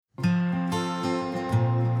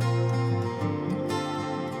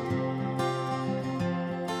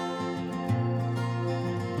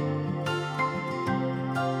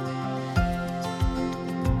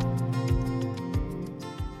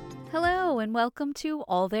and welcome to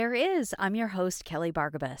All There Is. I'm your host, Kelly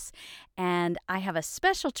Bargabas, and I have a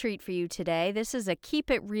special treat for you today. This is a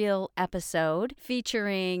Keep It Real episode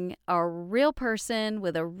featuring a real person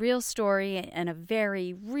with a real story and a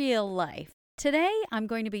very real life. Today, I'm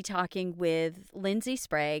going to be talking with Lindsay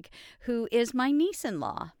Sprague, who is my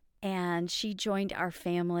niece-in-law. And she joined our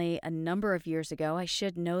family a number of years ago. I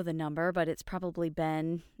should know the number, but it's probably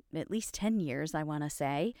been at least 10 years, I want to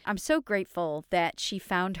say. I'm so grateful that she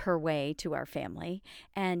found her way to our family.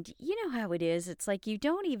 And you know how it is. It's like you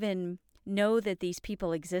don't even know that these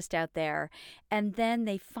people exist out there. And then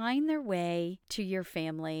they find their way to your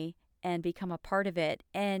family and become a part of it.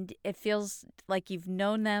 And it feels like you've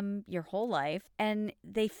known them your whole life and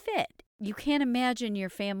they fit. You can't imagine your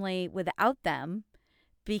family without them,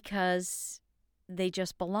 because they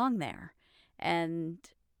just belong there. And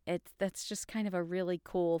that's just kind of a really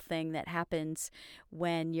cool thing that happens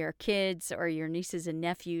when your kids or your nieces and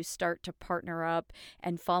nephews start to partner up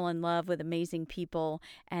and fall in love with amazing people,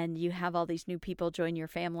 and you have all these new people join your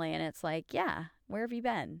family, and it's like, yeah, where have you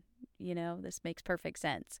been? You know, this makes perfect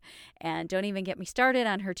sense. And don't even get me started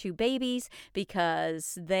on her two babies,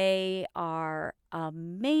 because they are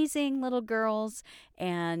amazing little girls.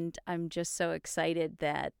 And I'm just so excited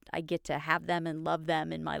that I get to have them and love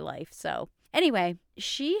them in my life. So anyway,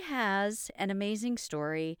 she has an amazing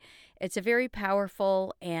story. It's a very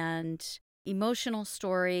powerful and emotional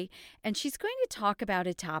story. And she's going to talk about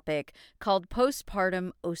a topic called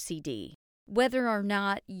postpartum OCD. Whether or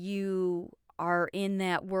not you are in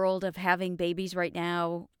that world of having babies right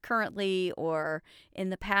now, currently, or in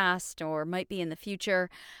the past, or might be in the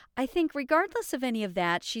future, I think regardless of any of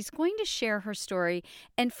that, she's going to share her story.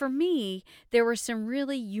 And for me, there were some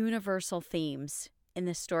really universal themes in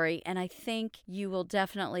this story, and I think you will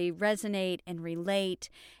definitely resonate and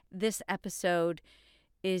relate. This episode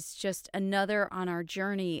is just another on our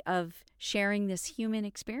journey of sharing this human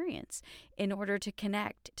experience in order to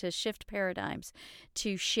connect, to shift paradigms,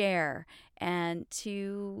 to share, and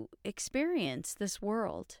to experience this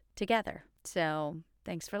world together. So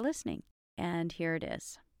thanks for listening. And here it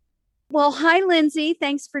is. Well, hi, Lindsay.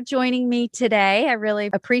 Thanks for joining me today. I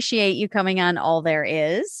really appreciate you coming on All There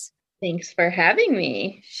Is. Thanks for having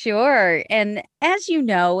me. Sure. And as you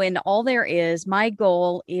know, in All There Is, my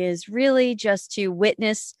goal is really just to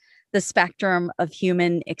witness the spectrum of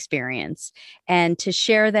human experience and to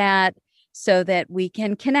share that so that we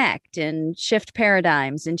can connect and shift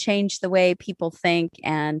paradigms and change the way people think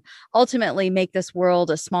and ultimately make this world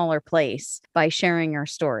a smaller place by sharing our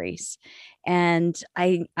stories. And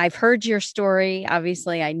I've heard your story.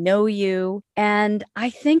 Obviously, I know you, and I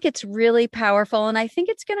think it's really powerful, and I think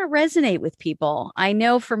it's going to resonate with people. I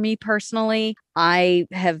know for me personally, I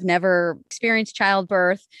have never experienced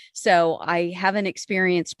childbirth, so I haven't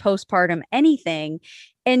experienced postpartum anything.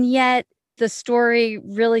 And yet the story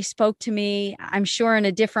really spoke to me, I'm sure in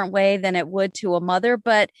a different way than it would to a mother,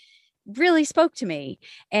 but really spoke to me.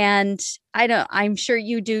 And I'm sure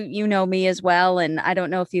you know me as well. And I don't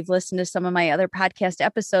know if you've listened to some of my other podcast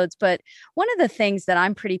episodes, but one of the things that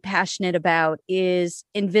I'm pretty passionate about is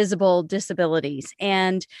invisible disabilities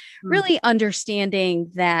and really understanding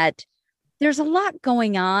that there's a lot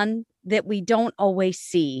going on that we don't always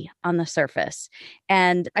see on the surface.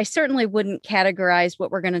 And I certainly wouldn't categorize what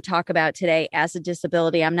we're going to talk about today as a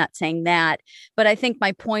disability. I'm not saying that, but I think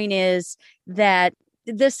my point is that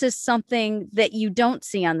this is something that you don't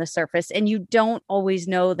see on the surface, and you don't always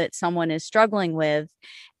know that someone is struggling with.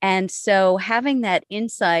 And so having that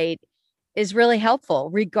insight is really helpful,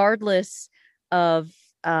 regardless of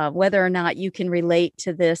whether or not you can relate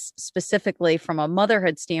to this specifically from a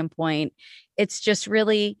motherhood standpoint. It's just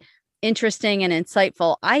really interesting and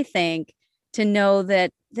insightful, I think, to know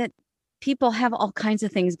that people have all kinds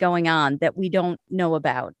of things going on that we don't know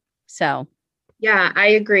about. So, yeah, I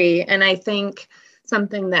agree. And I think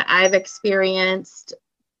something that I've experienced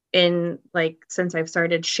since I've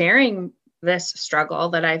started sharing this struggle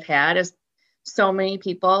that I've had is so many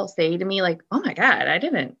people say to me, like, oh my God, I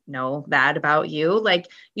didn't know that about you. Like,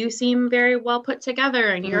 you seem very well put together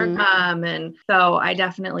and you're a mom. And so I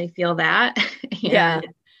definitely feel that. yeah,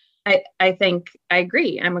 I think I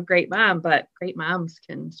agree. I'm a great mom, but great moms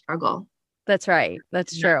can struggle. that's right.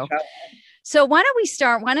 That's true. So why don't we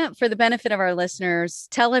start? Why not, for the benefit of our listeners,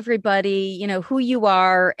 tell everybody, who you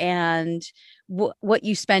are and what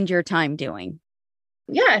you spend your time doing.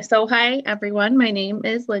 Yeah. So hi, everyone. My name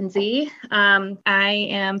is Lindsay. I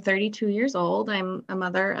am 32 years old. I'm a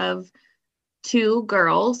mother of two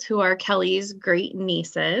girls who are Kelly's great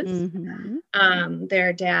nieces. Mm-hmm.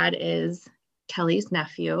 Their dad is Kelly's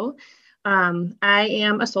nephew. I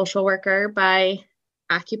am a social worker by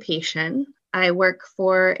occupation. I work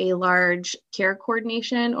for a large care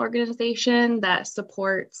coordination organization that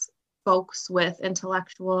supports folks with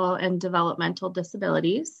intellectual and developmental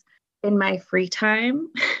disabilities. In my free time,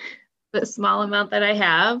 the small amount that I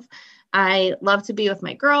have, I love to be with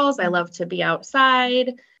my girls. I love to be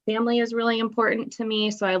outside. Family is really important to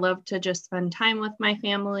me. So I love to just spend time with my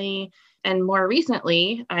family. And more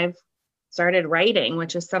recently, I've started writing,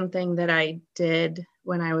 which is something that I did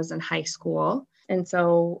when I was in high school. And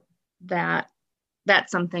so that's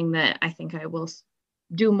something that I think I will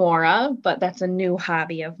do more of, but that's a new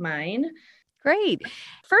hobby of mine. Great.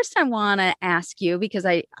 First, I want to ask you, because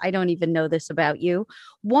I don't even know this about you,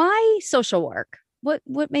 why social work?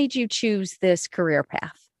 What made you choose this career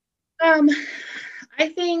path? I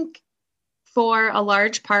think for a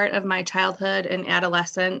large part of my childhood and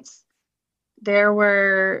adolescence, there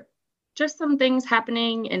were just some things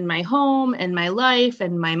happening in my home and my life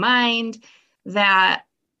and my mind that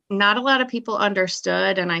not a lot of people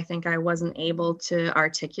understood. And I think I wasn't able to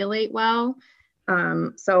articulate well.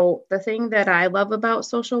 So the thing that I love about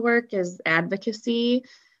social work is advocacy,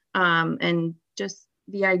 and just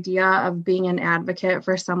the idea of being an advocate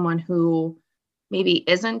for someone who maybe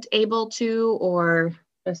isn't able to or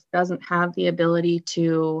just doesn't have the ability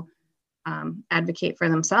to advocate for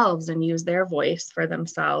themselves and use their voice for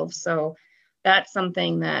themselves. So that's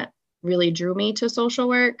something that really drew me to social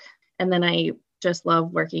work. And then I just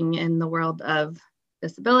love working in the world of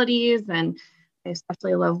disabilities, and I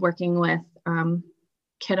especially love working with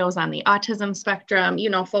kiddos on the autism spectrum,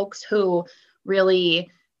 folks who really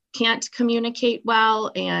can't communicate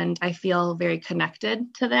well, and I feel very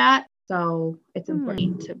connected to that. So it's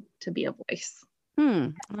important to be a voice.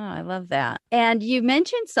 Oh, I love that. And you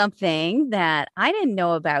mentioned something that I didn't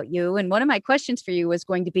know about you. And one of my questions for you was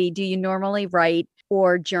going to be, do you normally write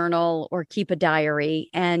or journal or keep a diary?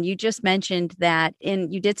 And you just mentioned that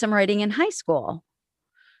you did some writing in high school.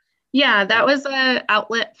 Yeah, that was an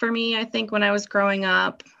outlet for me, I think, when I was growing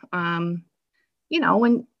up.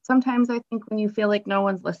 When sometimes I think when you feel like no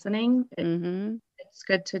one's listening, it's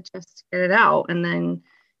good to just get it out. And then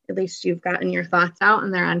at least you've gotten your thoughts out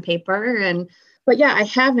and they're on paper. But yeah, I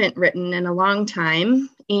haven't written in a long time.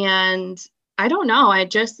 And I don't know,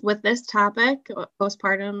 with this topic,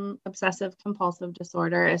 postpartum obsessive compulsive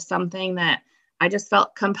disorder is something that I just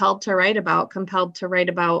felt compelled to write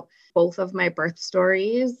about both of my birth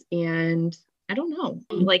stories. And I don't know,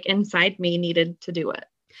 like inside me needed to do it.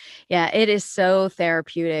 Yeah, it is so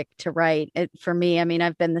therapeutic to write. For me, I mean,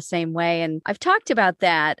 I've been the same way. And I've talked about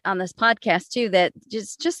that on this podcast too, that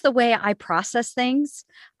just the way I process things,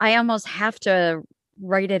 I almost have to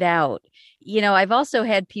write it out. I've also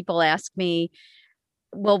had people ask me,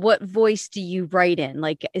 well, what voice do you write in?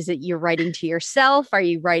 Like, is it you're writing to yourself? Are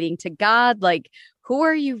you writing to God? Like, who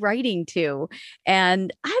are you writing to?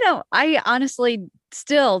 And I honestly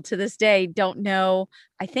still to this day don't know.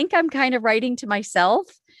 I think I'm kind of writing to myself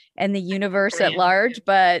and the universe at large,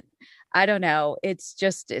 but I don't know. It's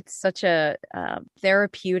such a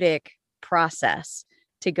therapeutic process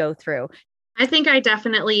to go through. I think I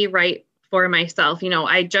definitely write for myself.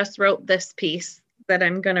 I just wrote this piece that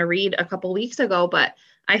I'm going to read a couple weeks ago, but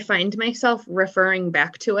I find myself referring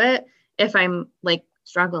back to it if I'm like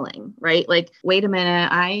struggling, right? Like, wait a minute,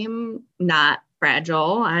 I'm not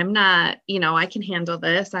fragile. I'm not, I can handle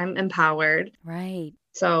this. I'm empowered. Right.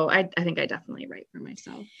 So I think I definitely write for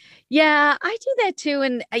myself. Yeah, I do that too.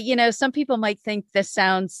 And, some people might think this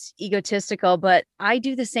sounds egotistical, but I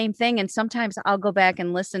do the same thing. And sometimes I'll go back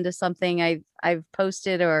and listen to something I've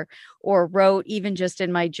posted or wrote even just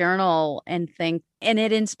in my journal and think, and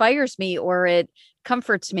it inspires me or it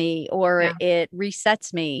comforts me or it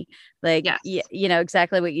resets me. Like, yes.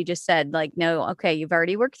 Exactly what you just said. Like, no, okay, you've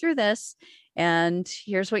already worked through this and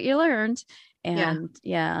here's what you learned. And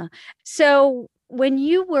so when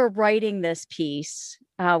you were writing this piece,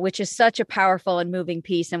 which is such a powerful and moving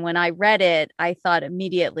piece, and when I read it, I thought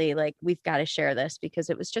immediately, like, we've got to share this because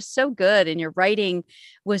it was just so good. And your writing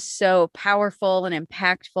was so powerful and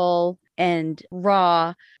impactful and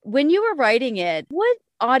raw. When you were writing it, what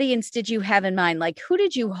audience did you have in mind? Like, who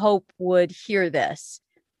did you hope would hear this?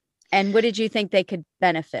 And what did you think they could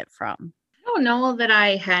benefit from? I don't know that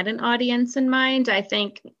I had an audience in mind. I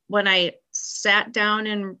think when I sat down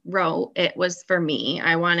and wrote, it was for me.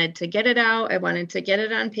 I wanted to get it out. I wanted to get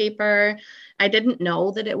it on paper. I didn't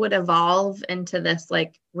know that it would evolve into this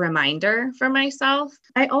like reminder for myself.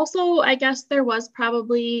 I guess there was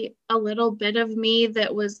probably a little bit of me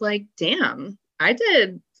that was like, damn,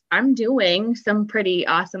 I'm doing some pretty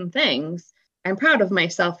awesome things. I'm proud of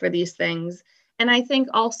myself for these things. And I think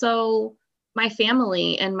also my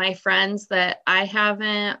family and my friends that I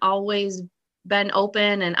haven't always been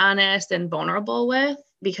open and honest and vulnerable with,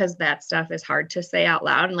 because that stuff is hard to say out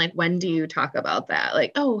loud. And like, when do you talk about that?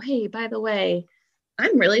 Like, oh, hey, by the way,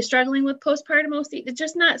 I'm really struggling with postpartum OCD. It's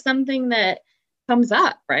just not something that comes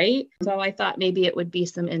up, right? So I thought maybe it would be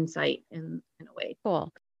some insight in a way.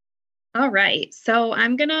 Cool. All right. So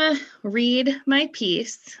I'm going to read my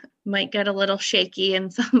piece. Might get a little shaky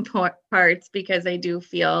in some parts because I do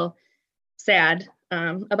feel sad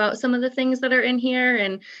about some of the things that are in here.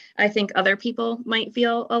 And I think other people might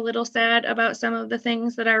feel a little sad about some of the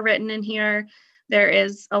things that are written in here. There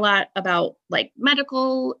is a lot about like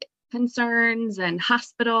medical concerns and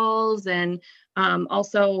hospitals and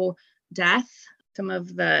also death. Some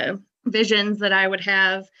of the visions that I would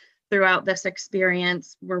have throughout this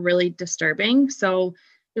experience were really disturbing. So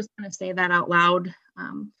just going to say that out loud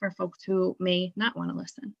for folks who may not want to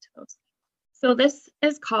listen to those. So this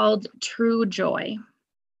is called True Joy.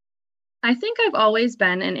 I think I've always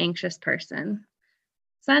been an anxious person.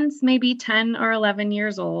 Since maybe 10 or 11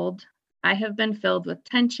 years old, I have been filled with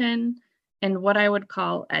tension and what I would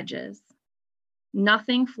call edges.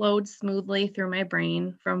 Nothing flowed smoothly through my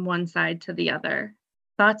brain from one side to the other.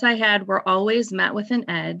 Thoughts I had were always met with an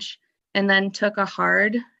edge and then took a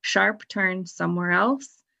hard, sharp turn somewhere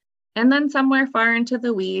else. And then somewhere far into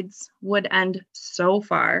the weeds would end so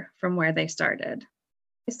far from where they started.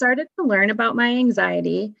 I started to learn about my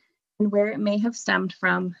anxiety and where it may have stemmed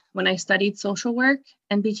from when I studied social work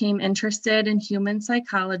and became interested in human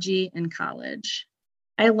psychology in college.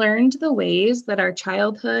 I learned the ways that our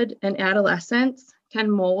childhood and adolescence can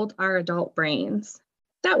mold our adult brains.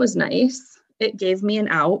 That was nice. It gave me an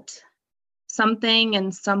out, something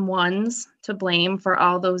and someone's to blame for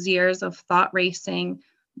all those years of thought racing,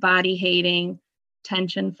 body hating,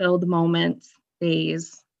 tension-filled moments,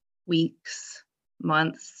 days, weeks,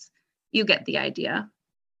 months. You get the idea.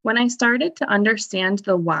 When I started to understand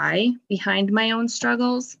the why behind my own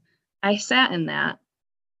struggles, I sat in that.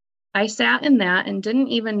 And didn't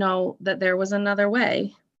even know that there was another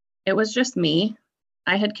way. It was just me.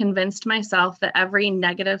 I had convinced myself that every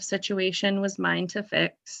negative situation was mine to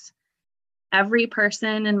fix. Every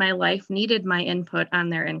person in my life needed my input on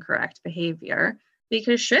their incorrect behavior.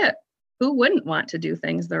 Because shit, who wouldn't want to do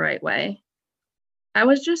things the right way? I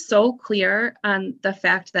was just so clear on the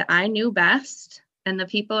fact that I knew best and the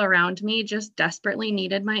people around me just desperately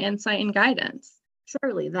needed my insight and guidance.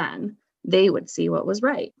 Surely then they would see what was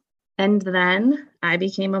right. And then I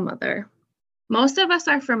became a mother. Most of us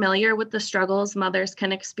are familiar with the struggles mothers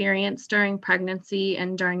can experience during pregnancy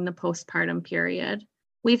and during the postpartum period.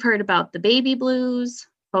 We've heard about the baby blues,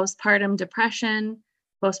 postpartum depression,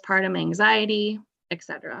 postpartum anxiety,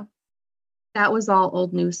 etc. That was all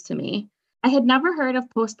old news to me. I had never heard of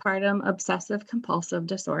postpartum obsessive compulsive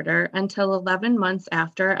disorder until 11 months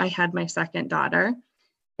after I had my second daughter,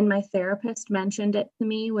 and my therapist mentioned it to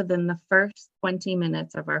me within the first 20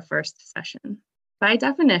 minutes of our first session. By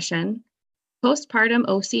definition, postpartum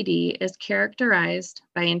OCD is characterized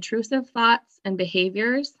by intrusive thoughts and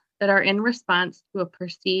behaviors that are in response to a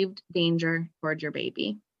perceived danger toward your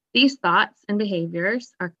baby. These thoughts and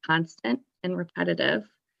behaviors are constant and repetitive,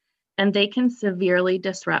 and they can severely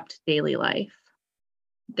disrupt daily life.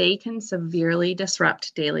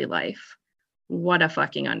 What a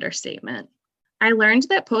fucking understatement. I learned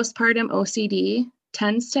that postpartum OCD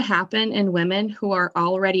tends to happen in women who are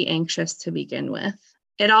already anxious to begin with.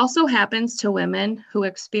 It also happens to women who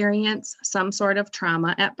experience some sort of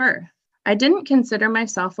trauma at birth. I didn't consider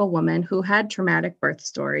myself a woman who had traumatic birth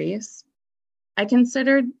stories. I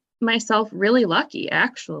considered myself really lucky,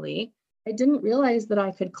 actually. I didn't realize that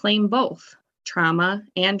I could claim both trauma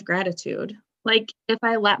and gratitude. Like, if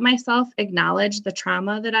I let myself acknowledge the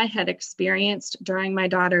trauma that I had experienced during my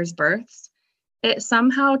daughter's births, it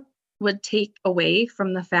somehow would take away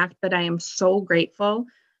from the fact that I am so grateful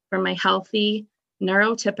for my healthy,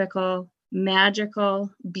 neurotypical,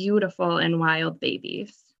 magical, beautiful, and wild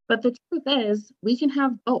babies. But the truth is, we can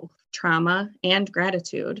have both trauma and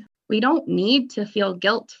gratitude. We don't need to feel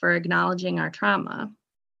guilt for acknowledging our trauma.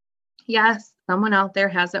 Yes, someone out there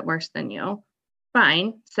has it worse than you.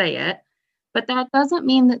 Fine, say it. But that doesn't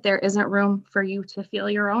mean that there isn't room for you to feel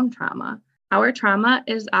your own trauma. Our trauma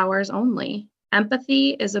is ours only.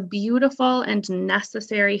 Empathy is a beautiful and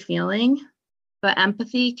necessary feeling, but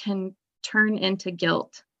empathy can turn into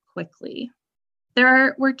guilt quickly.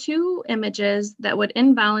 There were two images that would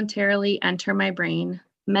involuntarily enter my brain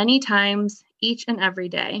many times each and every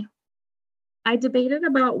day. I debated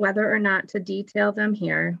about whether or not to detail them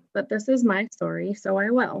here, but this is my story, so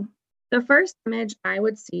I will. The first image I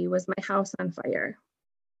would see was my house on fire.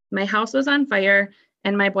 My house was on fire,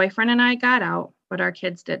 and my boyfriend and I got out, but our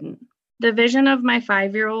kids didn't. The vision of my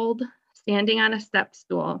 5-year-old standing on a step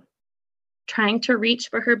stool, trying to reach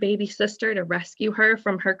for her baby sister to rescue her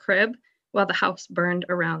from her crib while the house burned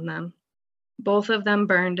around them. Both of them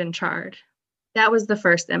burned and charred. That was the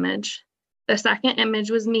first image. The second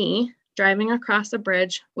image was me driving across a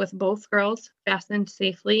bridge with both girls fastened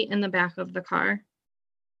safely in the back of the car.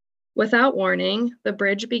 Without warning, the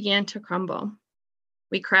bridge began to crumble.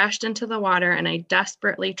 We crashed into the water, and I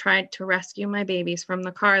desperately tried to rescue my babies from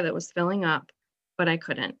the car that was filling up, but I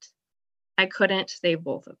couldn't. I couldn't save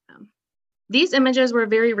both of them. These images were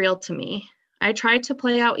very real to me. I tried to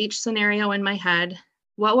play out each scenario in my head.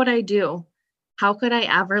 What would I do? How could I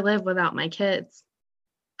ever live without my kids?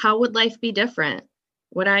 How would life be different?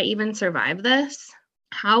 Would I even survive this?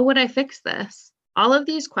 How would I fix this? All of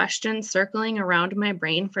these questions circling around my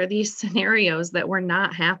brain for these scenarios that were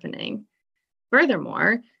not happening.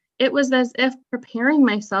 Furthermore, it was as if preparing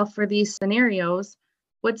myself for these scenarios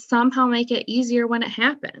would somehow make it easier when it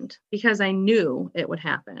happened, because I knew it would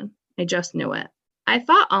happen. I just knew it. I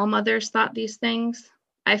thought all mothers thought these things.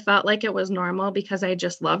 I felt like it was normal because I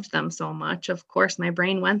just loved them so much. Of course, my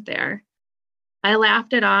brain went there. I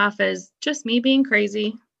laughed it off as just me being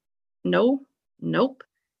crazy. No, nope.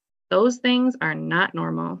 Those things are not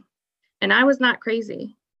normal. And I was not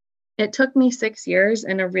crazy. It took me 6 years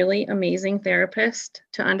and a really amazing therapist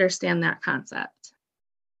to understand that concept.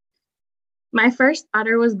 My first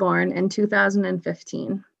daughter was born in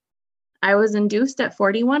 2015. I was induced at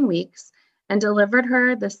 41 weeks and delivered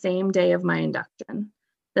her the same day of my induction.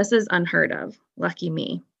 This is unheard of. Lucky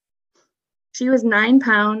me. She was 9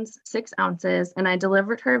 pounds, 6 ounces, and I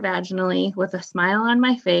delivered her vaginally with a smile on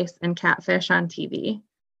my face and catfish on TV.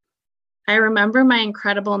 I remember my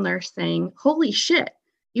incredible nurse saying, "Holy shit,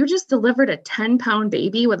 you just delivered a 10-pound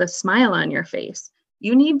baby with a smile on your face.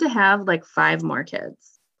 You need to have like 5 more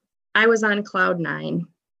kids." I was on cloud 9.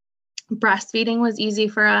 Breastfeeding was easy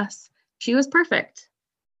for us. She was perfect.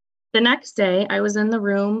 The next day, I was in the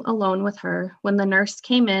room alone with her when the nurse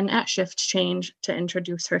came in at shift change to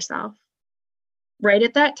introduce herself. Right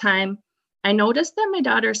at that time, I noticed that my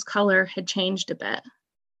daughter's color had changed a bit.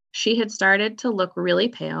 She had started to look really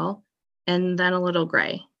pale and then a little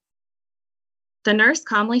gray. The nurse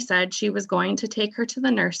calmly said she was going to take her to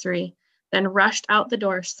the nursery, then rushed out the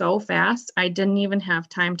door so fast I didn't even have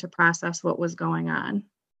time to process what was going on.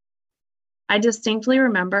 I distinctly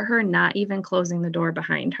remember her not even closing the door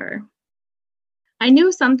behind her. I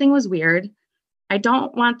knew something was weird. I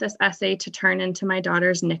don't want this essay to turn into my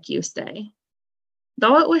daughter's NICU stay.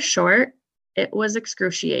 Though it was short, it was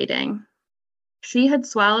excruciating. She had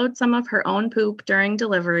swallowed some of her own poop during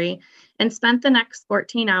delivery and spent the next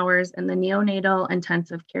 14 hours in the neonatal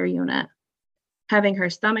intensive care unit, having her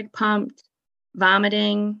stomach pumped,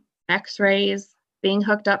 vomiting, x-rays, being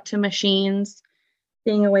hooked up to machines,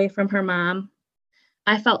 being away from her mom.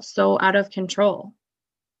 I felt so out of control.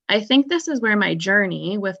 I think this is where my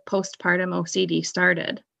journey with postpartum OCD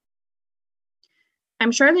started.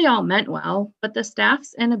 I'm sure they all meant well, but the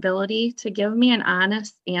staff's inability to give me an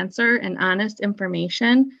honest answer and honest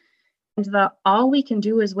information, and the all we can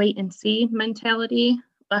do is wait and see mentality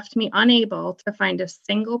left me unable to find a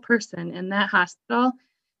single person in that hospital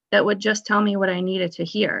that would just tell me what I needed to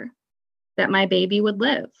hear, that my baby would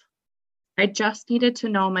live. I just needed to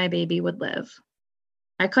know my baby would live.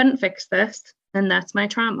 I couldn't fix this, and that's my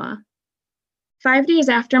trauma. 5 days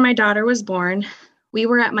after my daughter was born, we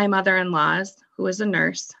were at my mother-in-law's, who was a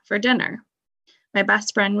nurse, for dinner. My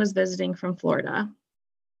best friend was visiting from Florida.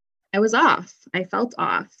 I was off. I felt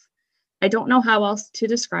off. I don't know how else to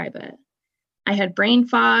describe it. I had brain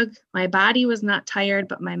fog. My body was not tired,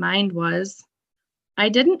 but my mind was. I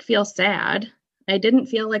didn't feel sad. I didn't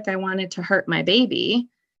feel like I wanted to hurt my baby,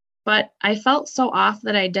 but I felt so off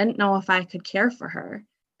that I didn't know if I could care for her,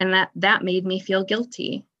 and that made me feel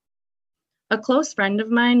guilty. A close friend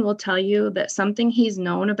of mine will tell you that something he's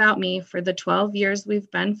known about me for the 12 years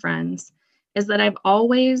we've been friends is that I've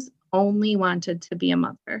always only wanted to be a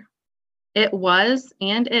mother. It was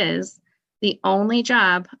and is the only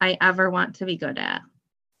job I ever want to be good at.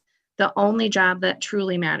 The only job that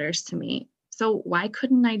truly matters to me. So why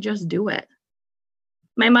couldn't I just do it?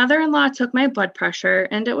 My mother-in-law took my blood pressure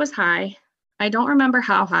and it was high. I don't remember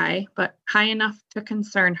how high, but high enough to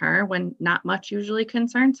concern her when not much usually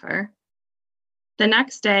concerns her. The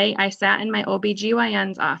next day, I sat in my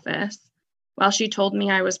OBGYN's office while she told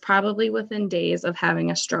me I was probably within days of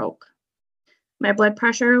having a stroke. My blood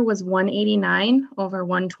pressure was 189 over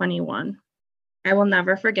 121. I will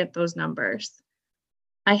never forget those numbers.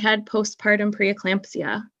 I had postpartum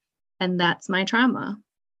preeclampsia, and that's my trauma.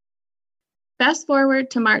 Fast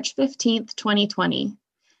forward to March 15th, 2020.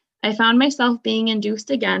 I found myself being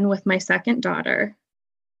induced again with my second daughter.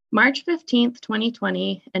 March 15th,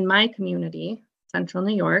 2020, in my community, Central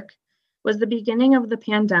New York, was the beginning of the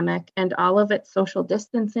pandemic and all of its social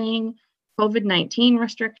distancing, COVID-19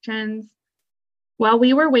 restrictions. While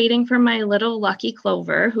we were waiting for my little lucky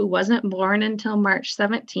Clover, who wasn't born until March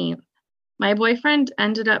 17th, my boyfriend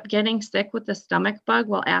ended up getting sick with a stomach bug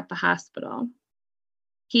while at the hospital.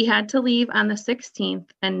 He had to leave on the 16th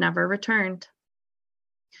and never returned.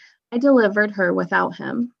 I delivered her without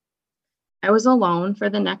him. I was alone for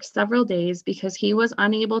the next several days because he was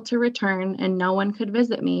unable to return and no one could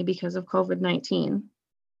visit me because of COVID-19.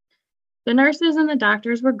 The nurses and the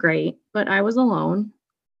doctors were great, but I was alone.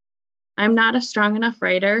 I'm not a strong enough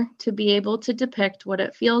writer to be able to depict what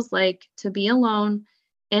it feels like to be alone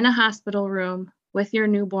in a hospital room with your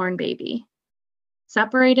newborn baby,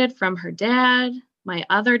 separated from her dad, my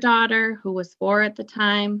other daughter, who was 4 at the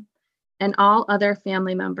time, and all other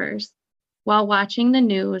family members, while watching the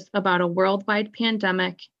news about a worldwide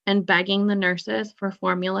pandemic and begging the nurses for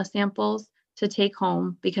formula samples to take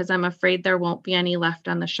home because I'm afraid there won't be any left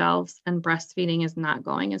on the shelves and breastfeeding is not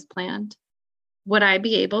going as planned. Would I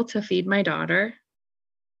be able to feed my daughter?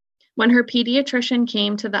 When her pediatrician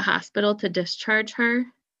came to the hospital to discharge her,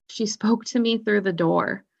 she spoke to me through the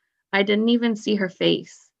door. I didn't even see her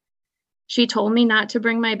face. She told me not to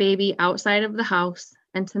bring my baby outside of the house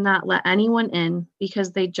and to not let anyone in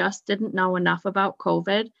because they just didn't know enough about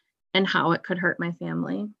COVID and how it could hurt my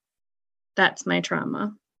family. That's my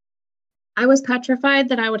trauma. I was petrified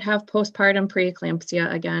that I would have postpartum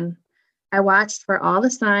preeclampsia again. I watched for all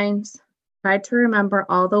the signs, tried to remember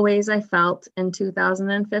all the ways I felt in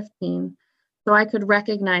 2015 so I could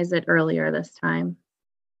recognize it earlier this time.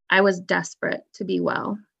 I was desperate to be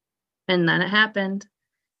well. And then it happened.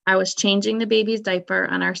 I was changing the baby's diaper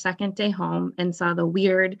on our second day home and saw the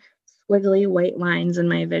weird, squiggly white lines in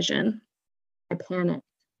my vision. I panicked.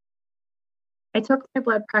 I took my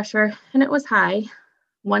blood pressure and it was high,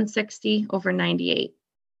 160/98.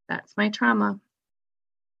 That's my trauma.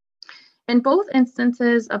 In both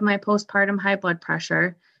instances of my postpartum high blood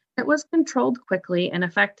pressure, it was controlled quickly and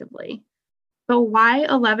effectively. So why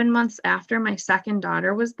 11 months after my second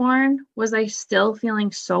daughter was born was I still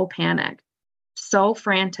feeling so panicked, so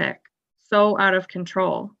frantic, so out of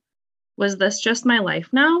control? Was this just my life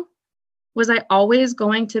now? Was I always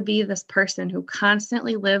going to be this person who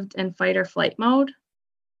constantly lived in fight or flight mode?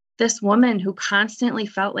 This woman who constantly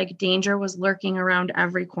felt like danger was lurking around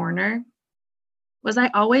every corner? Was I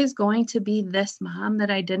always going to be this mom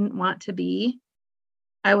that I didn't want to be?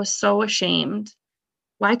 I was so ashamed.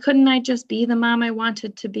 Why couldn't I just be the mom I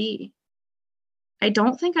wanted to be? I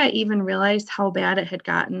don't think I even realized how bad it had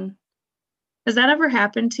gotten. Has that ever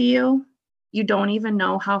happened to you? You don't even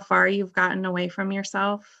know how far you've gotten away from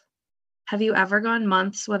yourself? Have you ever gone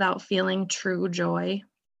months without feeling true joy?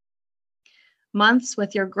 Months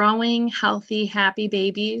with your growing, healthy, happy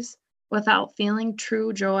babies without feeling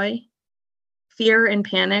true joy? Fear and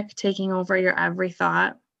panic taking over your every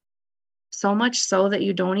thought? So much so that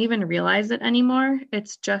you don't even realize it anymore.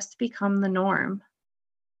 It's just become the norm.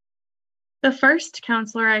 The first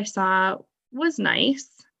counselor I saw was nice.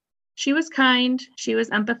 She was kind. She was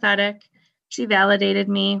empathetic. She validated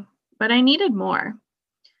me, but I needed more.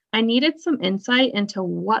 I needed some insight into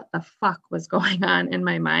what the fuck was going on in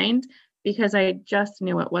my mind because I just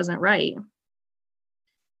knew it wasn't right.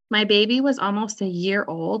 My baby was almost a year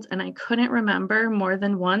old, and I couldn't remember more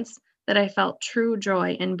than once that I felt true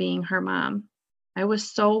joy in being her mom. I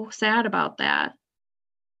was so sad about that.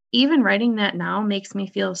 Even writing that now makes me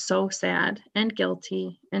feel so sad and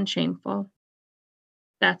guilty and shameful.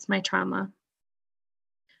 That's my trauma.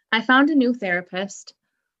 I found a new therapist,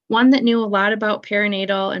 one that knew a lot about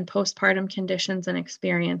perinatal and postpartum conditions and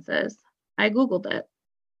experiences. I Googled it.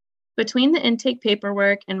 Between the intake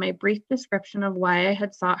paperwork and my brief description of why I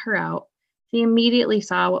had sought her out, she immediately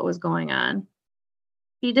saw what was going on.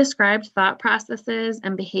 She described thought processes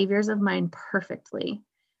and behaviors of mine perfectly,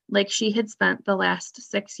 like she had spent the last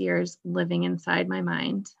 6 years living inside my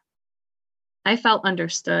mind. I felt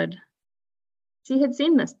understood. She had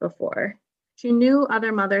seen this before. She knew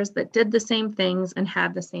other mothers that did the same things and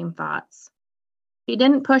had the same thoughts. She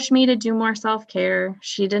didn't push me to do more self-care.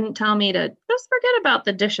 She didn't tell me to just forget about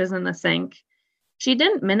the dishes in the sink. She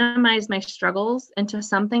didn't minimize my struggles into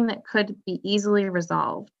something that could be easily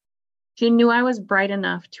resolved. She knew I was bright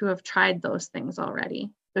enough to have tried those things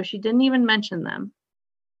already, so she didn't even mention them.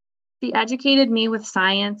 She educated me with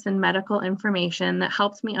science and medical information that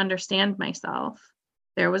helped me understand myself.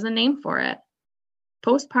 There was a name for it: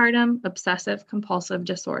 postpartum obsessive compulsive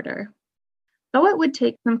disorder. Though it would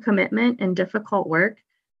take some commitment and difficult work,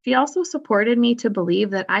 she also supported me to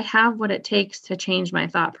believe that I have what it takes to change my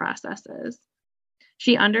thought processes.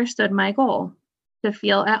 She understood my goal, to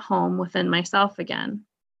feel at home within myself again.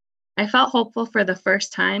 I felt hopeful for the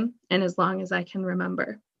first time and as long as I can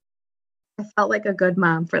remember. I felt like a good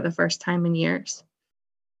mom for the first time in years.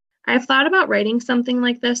 I've thought about writing something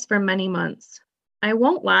like this for many months. I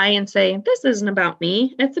won't lie and say, this isn't about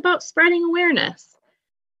me, it's about spreading awareness.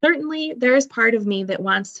 Certainly, there is part of me that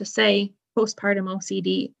wants to say postpartum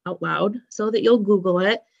OCD out loud so that you'll Google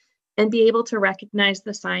it and be able to recognize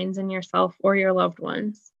the signs in yourself or your loved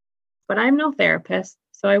ones. But I'm no therapist,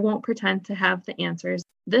 so I won't pretend to have the answers.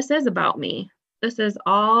 This is about me. This is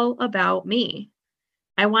all about me.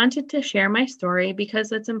 I wanted to share my story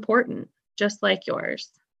because it's important, just like yours.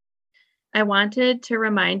 I wanted to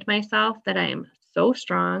remind myself that I am so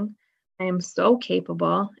strong, I am so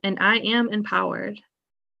capable, and I am empowered.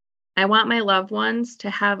 I want my loved ones to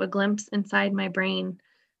have a glimpse inside my brain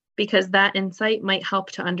because that insight might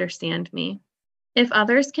help to understand me. If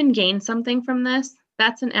others can gain something from this,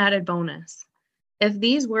 that's an added bonus. If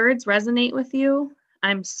these words resonate with you,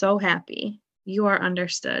 I'm so happy. You are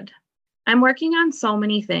understood. I'm working on so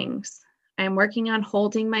many things. I'm working on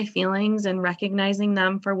holding my feelings and recognizing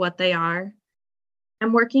them for what they are.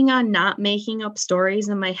 I'm working on not making up stories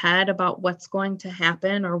in my head about what's going to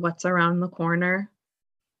happen or what's around the corner.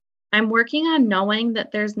 I'm working on knowing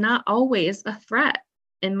that there's not always a threat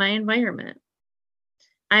in my environment.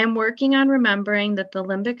 I am working on remembering that the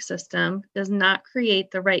limbic system does not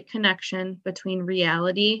create the right connection between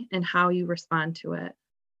reality and how you respond to it.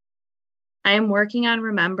 I am working on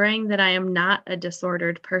remembering that I am not a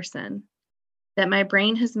disordered person, that my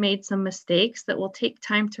brain has made some mistakes that will take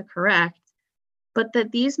time to correct, but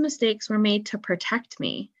that these mistakes were made to protect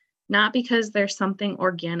me, not because there's something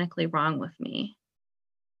organically wrong with me.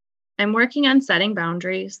 I'm working on setting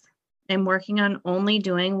boundaries. I'm working on only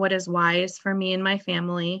doing what is wise for me and my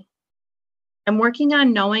family. I'm working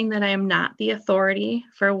on knowing that I am not the authority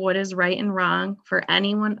for what is right and wrong for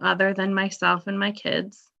anyone other than myself and my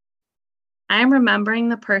kids. I am remembering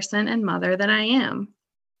the person and mother that I am.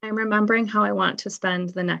 I'm remembering how I want to spend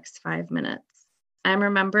the next 5 minutes. I'm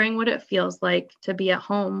remembering what it feels like to be at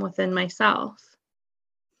home within myself.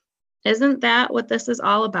 Isn't that what this is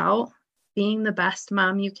all about? Being the best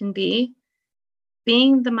mom you can be?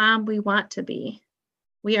 Being the mom we want to be.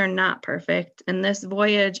 We are not perfect, and this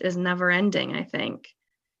voyage is never ending, I think.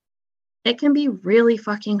 It can be really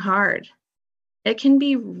fucking hard. It can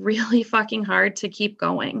be really fucking hard to keep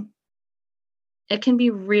going. It can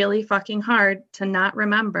be really fucking hard to not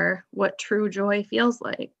remember what true joy feels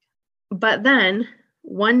like. But then,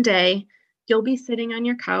 one day, you'll be sitting on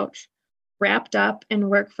your couch, wrapped up in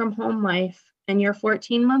work from home life, and your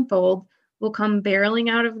 14-month-old will come barreling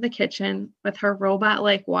out of the kitchen with her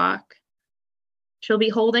robot-like walk. She'll be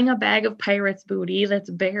holding a bag of pirate's booty that's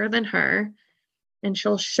bigger than her, and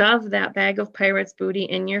she'll shove that bag of pirate's booty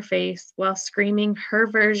in your face while screaming her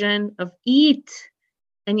version of eat,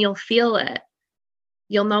 and you'll feel it.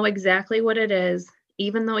 You'll know exactly what it is,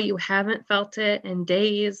 even though you haven't felt it in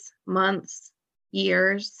days, months,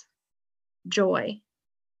 years. Joy.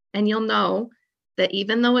 And you'll know that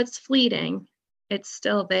even though it's fleeting, it's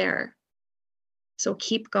still there. So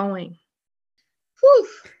keep going. Whew.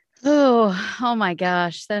 Oh my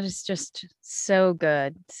gosh. That is just so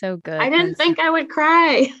good. So good. I didn't think I would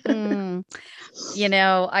cry.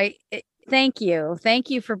 Thank you.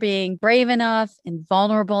 Thank you for being brave enough and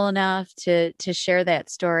vulnerable enough to share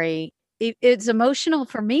that story. It's emotional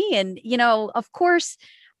for me. And, of course,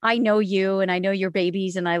 I know you and I know your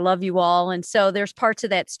babies and I love you all. And so there's parts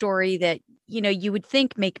of that story that, you would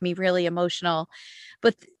think make me really emotional.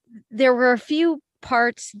 But there were a few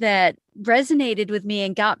parts that resonated with me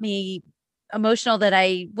and got me emotional that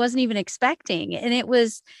I wasn't even expecting. And it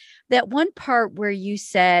was that one part where you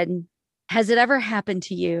said, has it ever happened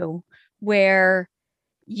to you where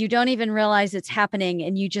you don't even realize it's happening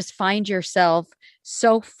and you just find yourself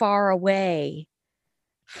so far away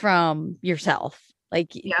from yourself,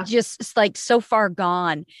 just like so far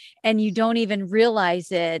gone, and you don't even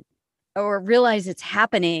realize it or realize it's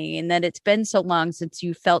happening and that it's been so long since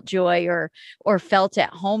you felt joy or felt at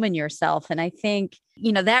home in yourself. And I think,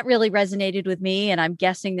 that really resonated with me. And I'm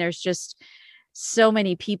guessing there's just so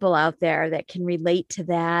many people out there that can relate to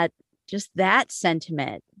that, just that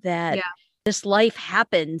sentiment that this life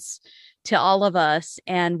happens to all of us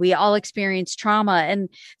and we all experience trauma. And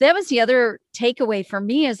that was the other takeaway for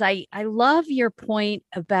me is I love your point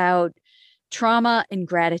about trauma and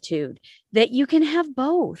gratitude, that you can have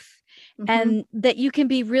both. Mm-hmm. And that you can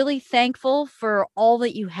be really thankful for all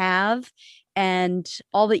that you have and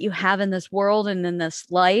all that you have in this world and in this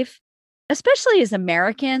life, especially as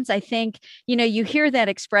Americans. I think, you hear that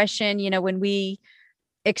expression, when we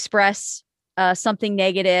express something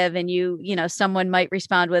negative and someone might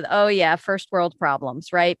respond with, oh yeah, first world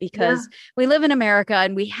problems, right? Because we live in America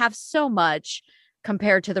and we have so much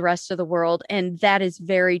compared to the rest of the world. And that is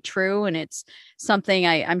very true. And it's something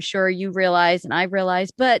I'm sure you realize and I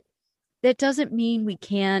realize, but that doesn't mean we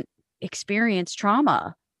can't experience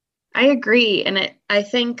trauma. I agree. And I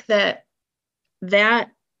think that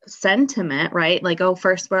sentiment, right? Like, oh,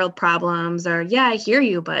 first world problems, or yeah, I hear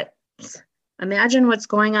you, but imagine what's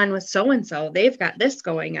going on with so and so. They've got this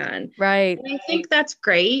going on. Right. And I think that's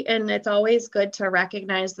great. And it's always good to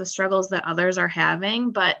recognize the struggles that others are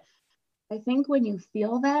having. But I think when you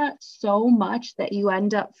feel that so much that you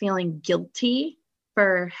end up feeling guilty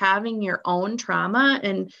for having your own trauma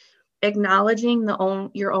and acknowledging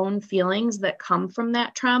your own feelings that come from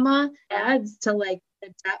that trauma adds to like the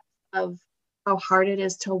depth of how hard it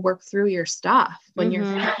is to work through your stuff when you're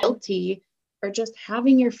feeling guilty or just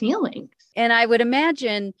having your feelings. And I would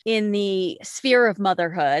imagine in the sphere of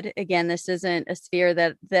motherhood, again, this isn't a sphere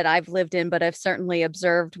that I've lived in, but I've certainly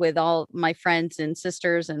observed with all my friends and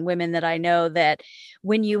sisters and women that I know, that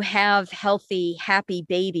when you have healthy, happy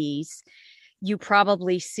babies, you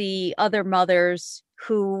probably see other mothers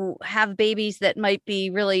who have babies that might be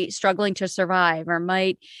really struggling to survive or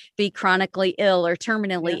might be chronically ill or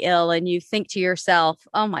terminally ill. And you think to yourself,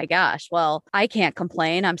 oh my gosh, well, I can't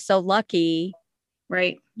complain. I'm so lucky.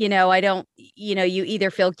 Right. I don't, you either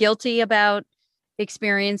feel guilty about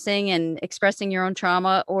experiencing and expressing your own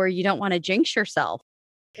trauma, or you don't want to jinx yourself.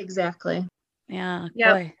 Exactly. Yeah.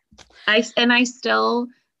 Yeah. Boy. I still,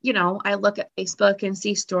 I look at Facebook and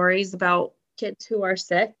see stories about kids who are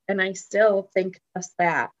sick, and I still think just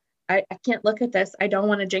that. I can't look at this. I don't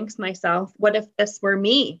want to jinx myself. What if this were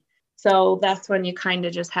me? So that's when you kind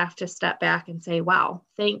of just have to step back and say, wow,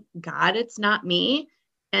 thank God it's not me.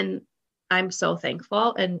 And I'm so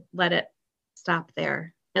thankful, and let it stop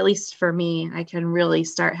there. At least for me, I can really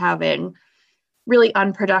start having really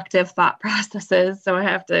unproductive thought processes. So I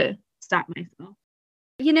have to stop myself.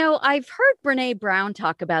 I've heard Brene Brown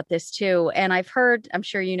talk about this too. And I'm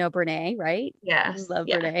sure you know Brene, right? Yes. I love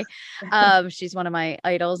Brene. She's one of my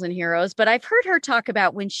idols and heroes, but I've heard her talk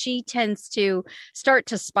about when she tends to start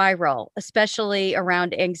to spiral, especially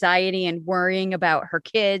around anxiety and worrying about her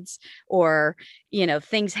kids or,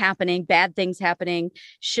 things happening, bad things happening.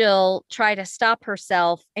 She'll try to stop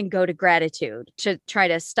herself and go to gratitude to try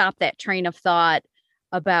to stop that train of thought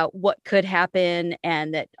about what could happen,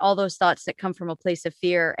 and that all those thoughts that come from a place of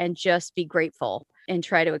fear, and just be grateful and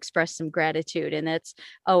try to express some gratitude. And that's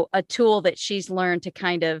a tool that she's learned to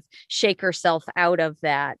kind of shake herself out of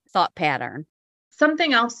that thought pattern.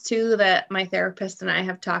 Something else too that my therapist and I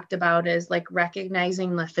have talked about is like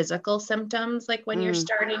recognizing the physical symptoms, like when you're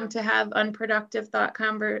starting to have unproductive thought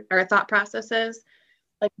processes.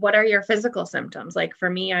 Like, what are your physical symptoms? Like for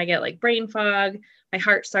me, I get like brain fog, my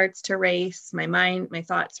heart starts to race, my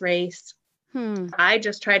thoughts race. I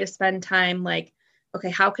just try to spend time like,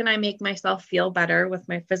 okay, how can I make myself feel better with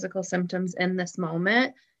my physical symptoms in this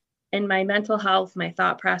moment? And my mental health, my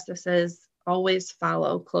thought processes always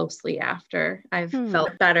follow closely after I've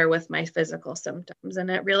felt better with my physical symptoms.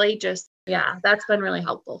 And it really just, that's been really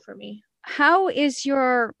helpful for me. How is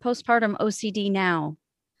your postpartum OCD now?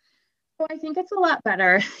 Well, I think it's a lot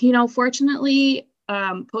better. Fortunately,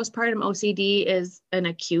 postpartum OCD is an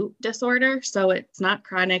acute disorder, so it's not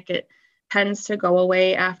chronic. It tends to go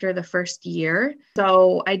away after the first year.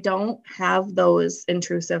 So I don't have those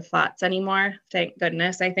intrusive thoughts anymore. Thank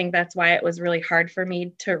goodness. I think that's why it was really hard for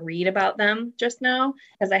me to read about them just now,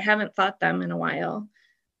 because I haven't thought them in a while.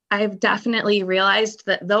 I've definitely realized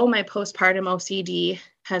that though my postpartum OCD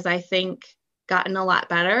has, I think, gotten a lot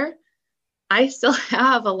better, I still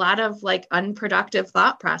have a lot of like unproductive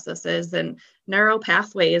thought processes and neural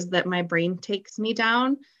pathways that my brain takes me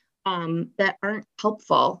down that aren't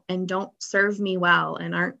helpful and don't serve me well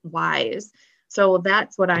and aren't wise. So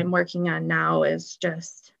that's what I'm working on now, is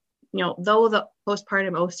just, though the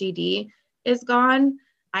postpartum OCD is gone,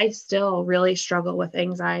 I still really struggle with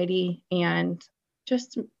anxiety and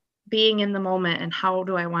just being in the moment and how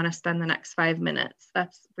do I want to spend the next 5 minutes.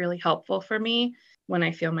 That's really helpful for me when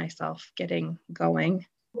I feel myself getting going.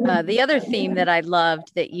 The other theme that I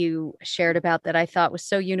loved that you shared about that I thought was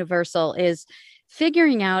so universal is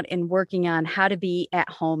figuring out and working on how to be at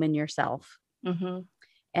home in yourself.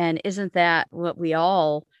 And isn't that what we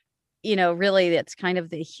all, really, that's kind of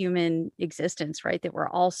the human existence, right? That we're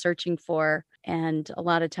all searching for, and a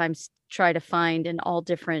lot of times try to find in all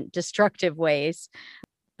different destructive ways.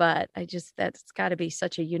 But that's got to be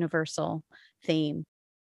such a universal theme.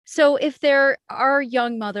 So if there are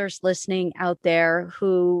young mothers listening out there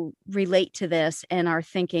who relate to this and are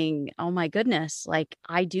thinking, oh my goodness, like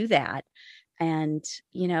I do that. And,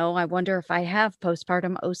 I wonder if I have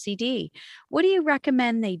postpartum OCD. What do you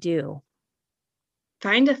recommend they do?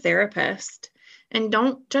 Find a therapist, and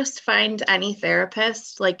don't just find any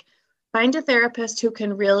therapist. Like, find a therapist who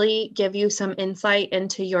can really give you some insight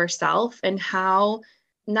into yourself and how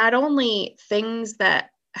not only things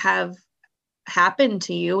that have happened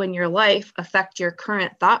to you in your life affect your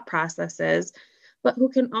current thought processes, but who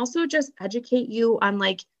can also just educate you on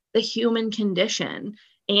like the human condition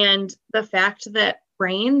and the fact that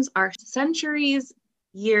brains are centuries,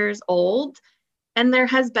 years old, and there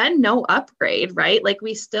has been no upgrade, right? Like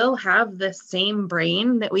we still have the same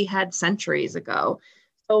brain that we had centuries ago.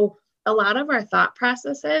 So a lot of our thought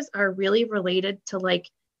processes are really related to like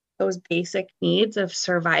those basic needs of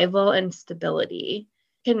survival and stability.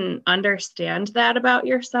 You can understand that about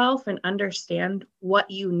yourself and understand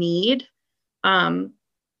what you need.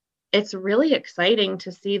 It's really exciting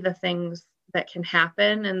to see the things that can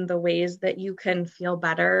happen and the ways that you can feel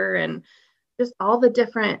better and just all the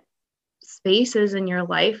different spaces in your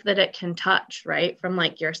life that it can touch, right? From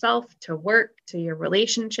like yourself to work to your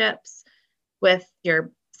relationships with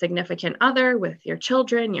your significant other, with your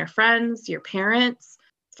children, your friends, your parents.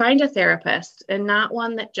 Find a therapist, and not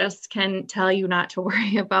one that just can tell you not to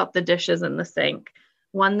worry about the dishes in the sink.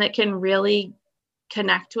 One that can really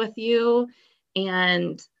connect with you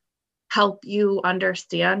and help you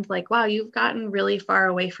understand like, wow, you've gotten really far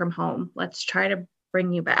away from home. Let's try to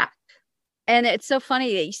bring you back. And it's so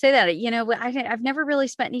funny that you say that. I've never really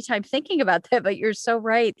spent any time thinking about that, but you're so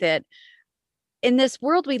right that in this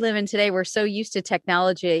world we live in today, we're so used to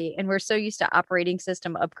technology and we're so used to operating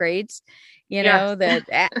system upgrades, Yes.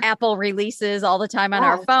 that Apple releases all the time on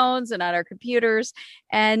our phones and on our computers.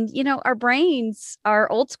 And, our brains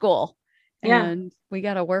are old school and we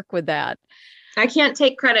got to work with that. I can't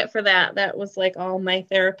take credit for that. That was like all my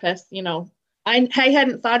therapist, I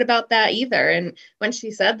hadn't thought about that either. And when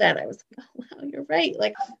she said that, I was like, oh, wow, you're right.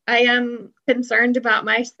 Like I am concerned about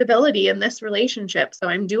my stability in this relationship. So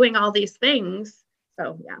I'm doing all these things.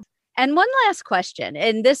 So, yeah. And one last question,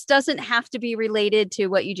 and this doesn't have to be related to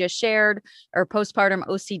what you just shared or postpartum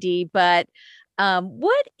OCD, but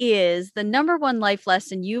what is the number one life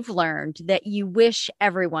lesson you've learned that you wish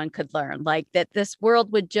everyone could learn? Like that this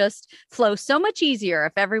world would just flow so much easier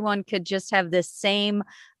if everyone could just have this same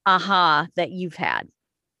aha that you've had.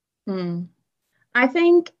 I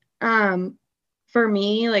think for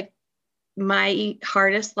me, like my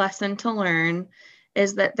hardest lesson to learn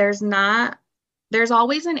is that there's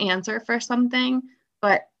always an answer for something,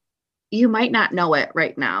 but you might not know it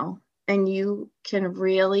right now. And you can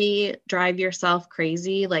really drive yourself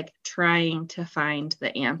crazy, like trying to find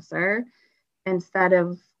the answer instead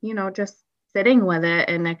of, just sitting with it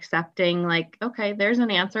and accepting like, okay, there's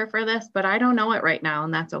an answer for this, but I don't know it right now.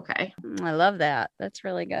 And that's okay. I love that. That's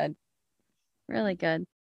really good. Really good.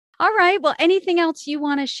 All right. Well, anything else you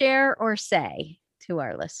want to share or say to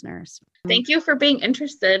our listeners? Thank you for being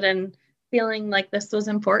interested and feeling like this was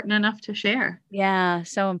important enough to share. Yeah,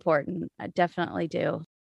 so important. I definitely do.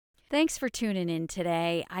 Thanks for tuning in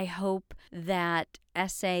today. I hope that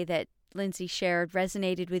essay that Lindsay shared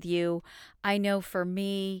resonated with you. I know for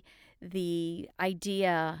me, the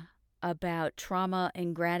idea about trauma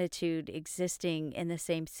and gratitude existing in the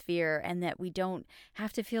same sphere, and that we don't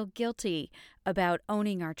have to feel guilty about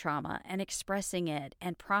owning our trauma and expressing it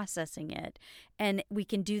and processing it. And we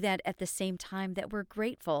can do that at the same time that we're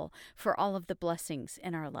grateful for all of the blessings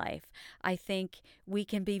in our life. I think we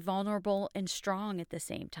can be vulnerable and strong at the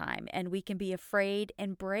same time, and we can be afraid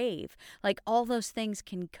and brave. Like all those things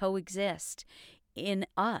can coexist in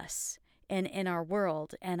us and in our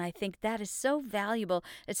world. And I think that is so valuable.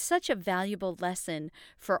 It's such a valuable lesson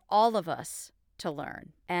for all of us to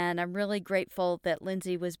learn. And I'm really grateful that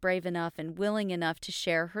Lindsay was brave enough and willing enough to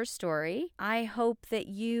share her story. I hope that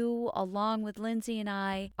you, along with Lindsay and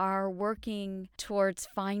I, are working towards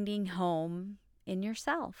finding home in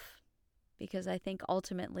yourself, because I think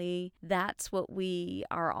ultimately that's what we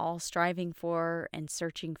are all striving for and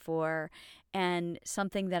searching for. And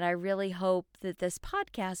something that I really hope that this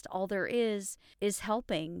podcast, All There Is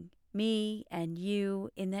helping me and you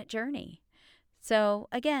in that journey. So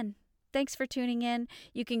again, thanks for tuning in.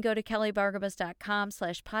 You can go to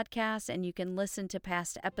kellybargabas.com/podcast and you can listen to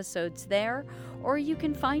past episodes there, or you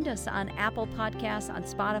can find us on Apple Podcasts, on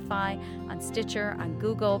Spotify, on Stitcher, on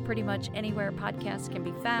Google, pretty much anywhere podcasts can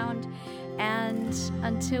be found. And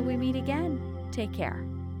until we meet again, take care.